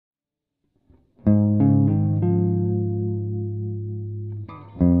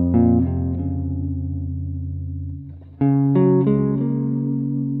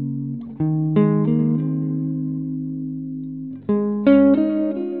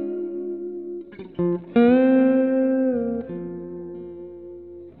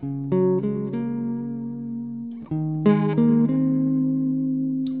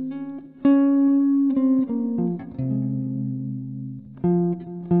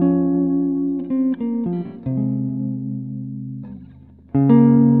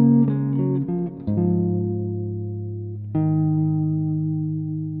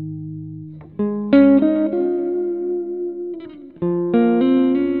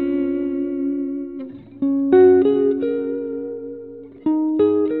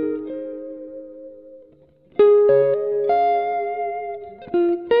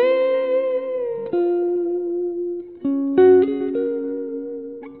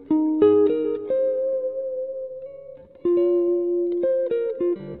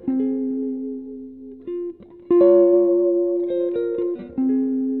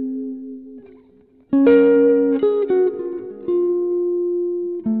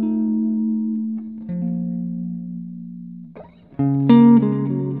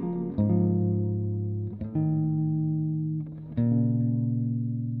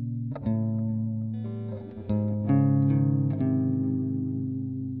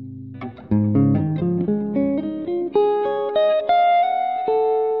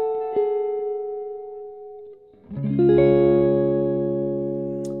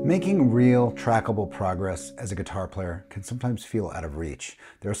real trackable progress as a guitar player can sometimes feel out of reach.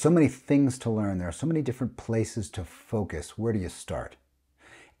 There are so many things to learn. There are so many different places to focus. Where do you start?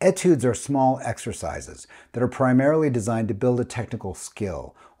 Etudes are small exercises that are primarily designed to build a technical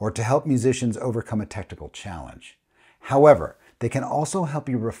skill or to help musicians overcome a technical challenge. However, they can also help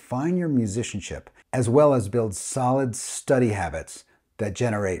you refine your musicianship as well as build solid study habits that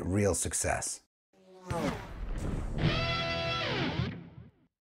generate real success.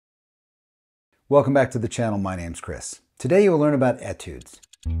 Welcome back to the channel. My name's Chris. Today you'll learn about etudes.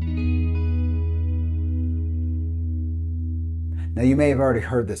 Now you may have already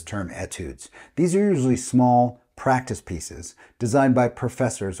heard this term, etudes. These are usually small practice pieces designed by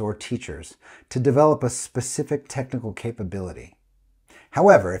professors or teachers to develop a specific technical capability.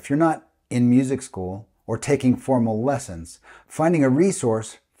 However, if you're not in music school or taking formal lessons, finding a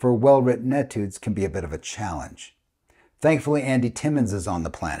resource for well-written etudes can be a bit of a challenge. Thankfully, Andy Timmons is on the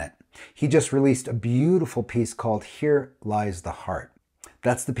planet. He just released a beautiful piece called Here Lies the Heart.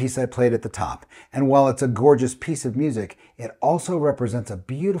 That's the piece I played at the top. And while it's a gorgeous piece of music, it also represents a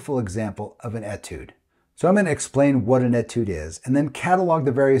beautiful example of an etude. So I'm going to explain what an etude is and then catalog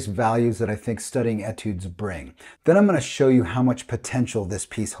the various values that I think studying etudes bring. Then I'm going to show you how much potential this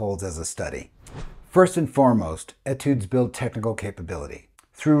piece holds as a study. First and foremost, etudes build technical capability.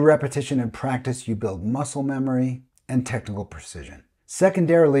 Through repetition and practice, you build muscle memory and technical precision.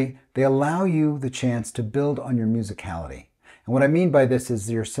 Secondarily, they allow you the chance to build on your musicality. And what I mean by this is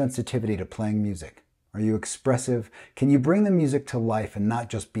your sensitivity to playing music. Are you expressive? Can you bring the music to life and not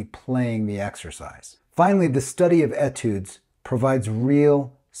just be playing the exercise? Finally, the study of etudes provides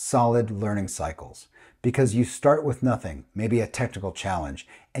real, solid learning cycles because you start with nothing, maybe a technical challenge,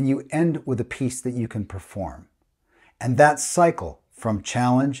 and you end with a piece that you can perform. And that cycle from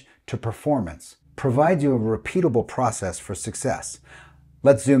challenge to performance provides you a repeatable process for success.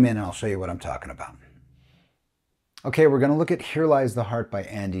 Let's zoom in and I'll show you what I'm talking about. Okay, we're going to look at Here Lies the Heart by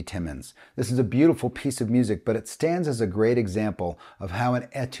Andy Timmons. This is a beautiful piece of music, but it stands as a great example of how an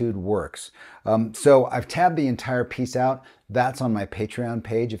etude works. So I've tabbed the entire piece out. That's on my Patreon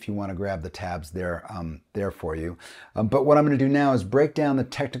page if you want to grab the tabs there for you. But what I'm going to do now is break down the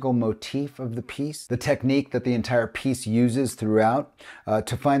technical motif of the piece, the technique that the entire piece uses throughout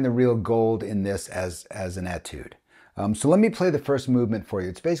to find the real gold in this as an etude. So let me play the first movement for you.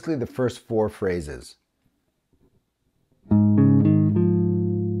 It's basically the first 4 phrases.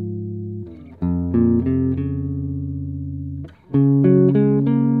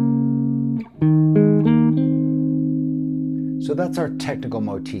 So that's our technical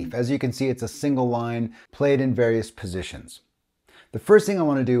motif. As you can see, it's a single line played in various positions. The first thing I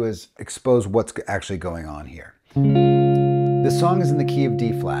want to do is expose what's actually going on here. This song is in the key of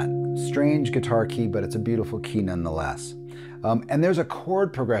D flat. Strange guitar key, but it's a beautiful key nonetheless. And there's a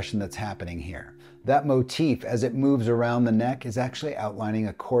chord progression that's happening here. That motif, as it moves around the neck, is actually outlining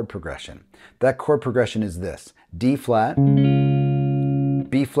a chord progression. That chord progression is this: D flat,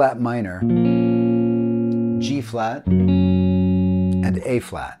 B flat minor, G flat, and A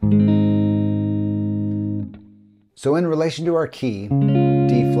flat. So in relation to our key,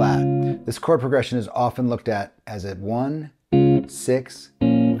 D flat, this chord progression is often looked at as a 1, 6,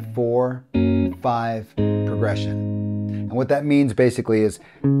 4, 5 progression. And what that means basically is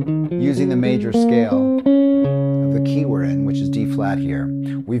using the major scale of the key we're in, which is D flat here.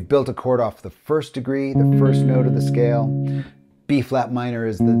 We've built a chord off the first degree, the first note of the scale. B flat minor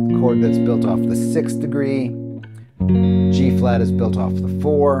is the chord that's built off the 6th degree. G flat is built off the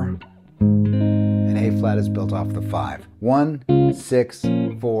 4. And A flat is built off the 5. 1, 6,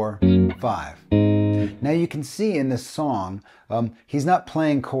 4, 5. Now you can see in this song, he's not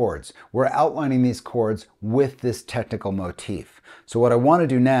playing chords. We're outlining these chords with this technical motif. So what I want to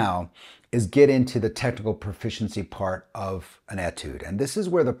do now is get into the technical proficiency part of an etude. And this is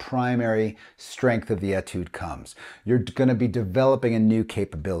where the primary strength of the etude comes. You're going to be developing a new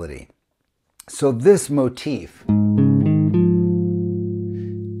capability. So this motif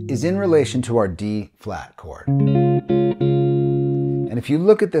is in relation to our D flat chord. And if you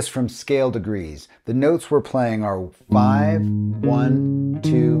look at this from scale degrees, the notes we're playing are 5, 1,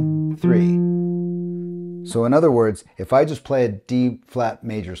 2, 3. So in other words, if I just play a D flat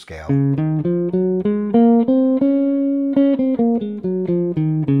major scale,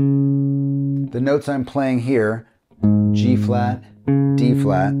 the notes I'm playing here, G flat, D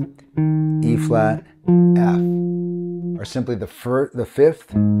flat, E flat, F, are simply the 5th, the 1st,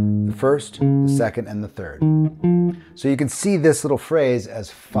 the 2nd, and the 3rd. So you can see this little phrase as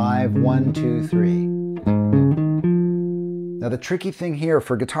 5, 1, 2, 3. Now the tricky thing here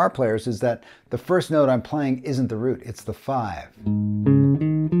for guitar players is that the first note I'm playing isn't the root, it's the 5.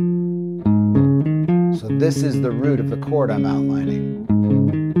 this is the root of the chord I'm outlining.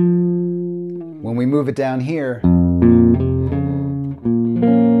 When we move it down here,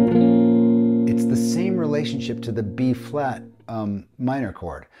 it's the same relationship to the B flat minor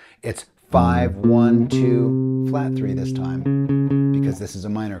chord. It's 5, 1, 2, flat 3 this time, because this is a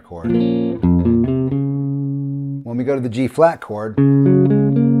minor chord. When we go to the G flat chord,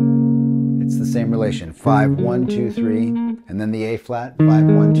 it's the same relation, 5, 1, 2, 3, and then the A flat, 5,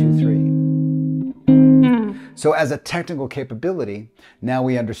 1, 2, 3. So as a technical capability, now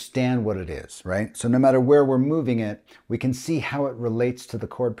we understand what it is, right? So no matter where we're moving it, we can see how it relates to the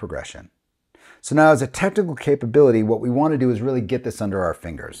chord progression. So now as a technical capability, what we want to do is really get this under our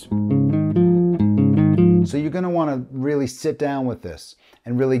fingers. So you're going to want to really sit down with this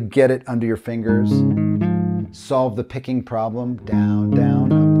and really get it under your fingers. Solve the picking problem, down,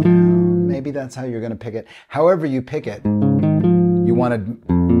 down, up, down. Maybe that's how you're going to pick it. However you pick it, you want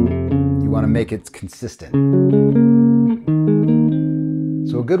to make it consistent.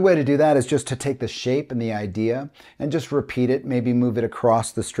 So a good way to do that is just to take the shape and the idea and just repeat it, maybe move it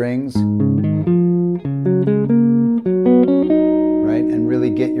across the strings. Right? And really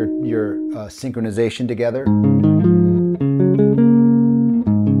get your synchronization together.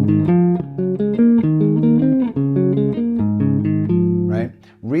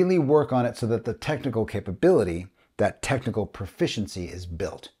 Really work on it so that the technical capability, that technical proficiency is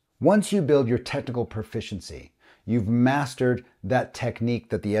built. Once you build your technical proficiency, you've mastered that technique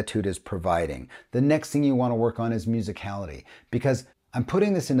that the etude is providing. The next thing you want to work on is musicality, because I'm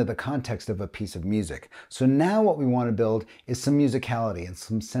putting this into the context of a piece of music. So now what we want to build is some musicality and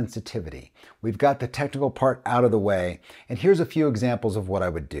some sensitivity. We've got the technical part out of the way, and here's a few examples of what I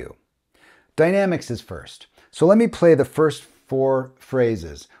would do. Dynamics is first. So let me play the first 4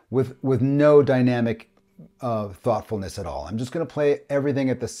 phrases with no dynamic thoughtfulness at all. I'm just going to play everything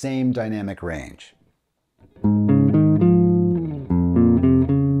at the same dynamic range.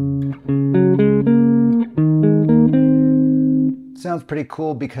 Sounds pretty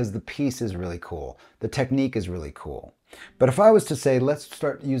cool because the piece is really cool. The technique is really cool. But if I was to say, let's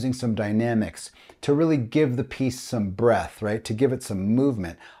start using some dynamics to really give the piece some breath, right? To give it some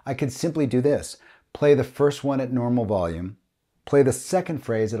movement, I could simply do this. Play the first one at normal volume, play the second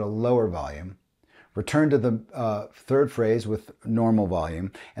phrase at a lower volume, return to the third phrase with normal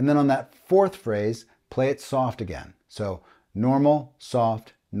volume, and then on that fourth phrase, play it soft again. So normal,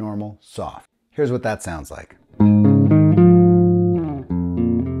 soft, normal, soft. Here's what that sounds like.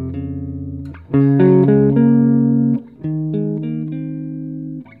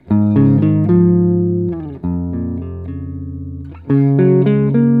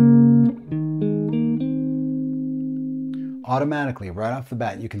 Automatically, right off the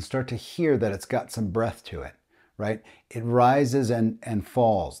bat, you can start to hear that it's got some breath to it, right? It rises and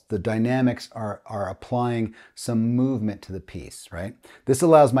falls. The dynamics are applying some movement to the piece, right? This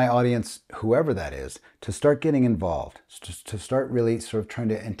allows my audience, whoever that is, to start getting involved, to start really sort of trying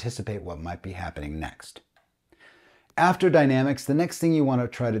to anticipate what might be happening next. After dynamics, the next thing you want to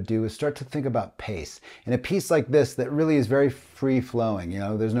try to do is start to think about pace. In a piece like this that really is very free-flowing, you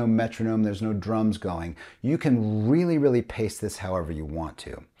know, there's no metronome, there's no drums going, you can really pace this however you want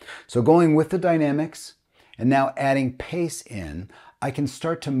to. So going with the dynamics and now adding pace in, I can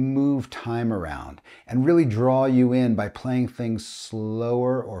start to move time around and really draw you in by playing things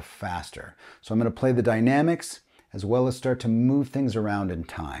slower or faster. So I'm going to play the dynamics as well as start to move things around in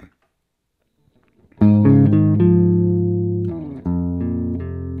time.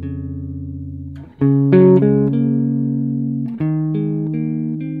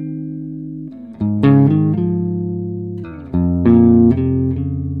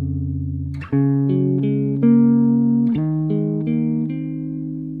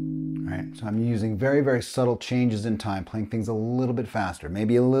 So I'm using very subtle changes in time, playing things a little bit faster,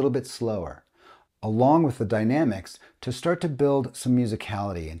 maybe a little bit slower, along with the dynamics to start to build some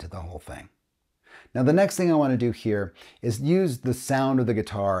musicality into the whole thing. Now the next thing I want to do here is use the sound of the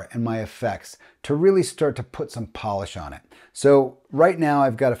guitar and my effects to really start to put some polish on it. So right now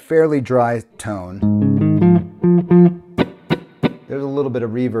I've got a fairly dry tone. There's a little bit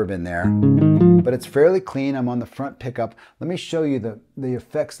of reverb in there, but it's fairly clean. I'm on the front pickup. Let me show you the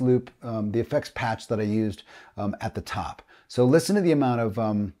effects loop, the effects patch that I used at the top. So listen to the amount of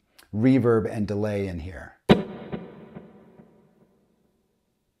reverb and delay in here.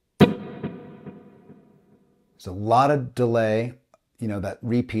 There's a lot of delay, you know, that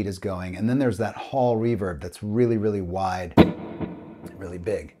repeat is going, and then there's that hall reverb that's really wide, really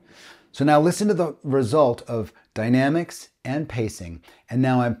big. So now listen to the result of dynamics and pacing, and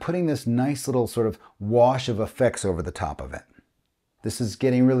now I'm putting this nice little sort of wash of effects over the top of it. This is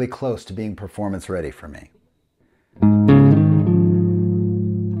getting really close to being performance ready for me.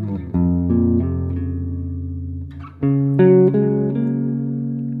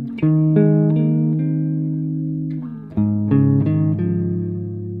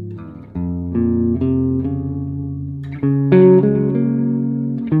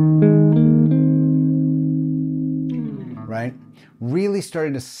 Right? Really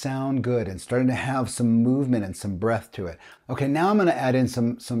starting to sound good and starting to have some movement and some breath to it. Okay, now I'm going to add in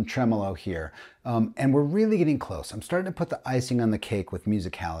some tremolo here. And we're really getting close. I'm starting to put the icing on the cake with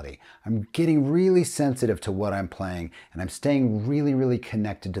musicality. I'm getting really sensitive to what I'm playing, and I'm staying really, really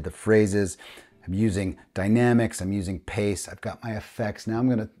connected to the phrases. I'm using dynamics, I'm using pace, I've got my effects. Now I'm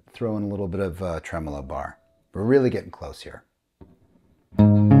going to throw in a little bit of tremolo bar. We're really getting close here.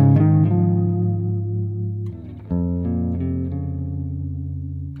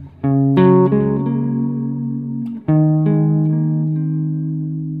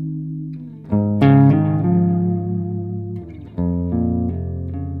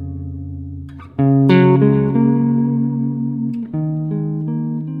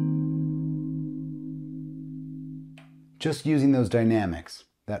 Just using those dynamics,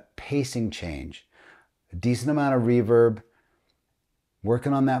 that pacing change, a decent amount of reverb,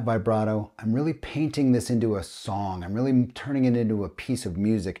 working on that vibrato. I'm really painting this into a song. I'm really turning it into a piece of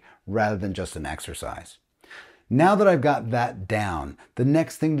music rather than just an exercise. Now that I've got that down, the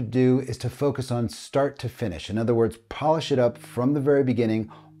next thing to do is to focus on start to finish. In other words, polish it up from the very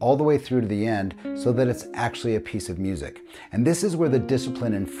beginning all the way through to the end so that it's actually a piece of music. And this is where the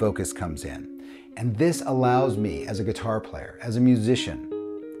discipline and focus comes in. And this allows me as a guitar player, as a musician,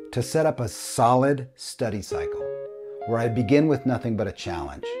 to set up a solid study cycle where I begin with nothing but a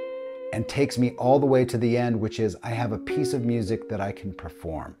challenge and takes me all the way to the end, which is I have a piece of music that I can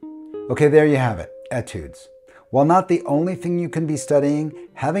perform. Okay, there you have it, etudes. While not the only thing you can be studying,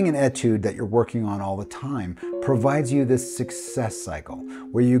 having an etude that you're working on all the time provides you this success cycle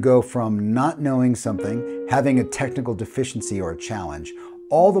where you go from not knowing something, having a technical deficiency or a challenge,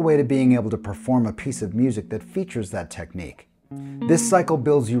 all the way to being able to perform a piece of music that features that technique. This cycle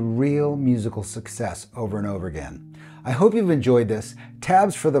builds you real musical success over and over again. I hope you've enjoyed this.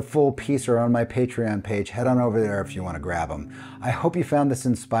 Tabs for the full piece are on my Patreon page. Head on over there if you want to grab them. I hope you found this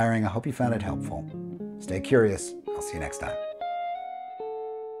inspiring. I hope you found it helpful. Stay curious. I'll see you next time.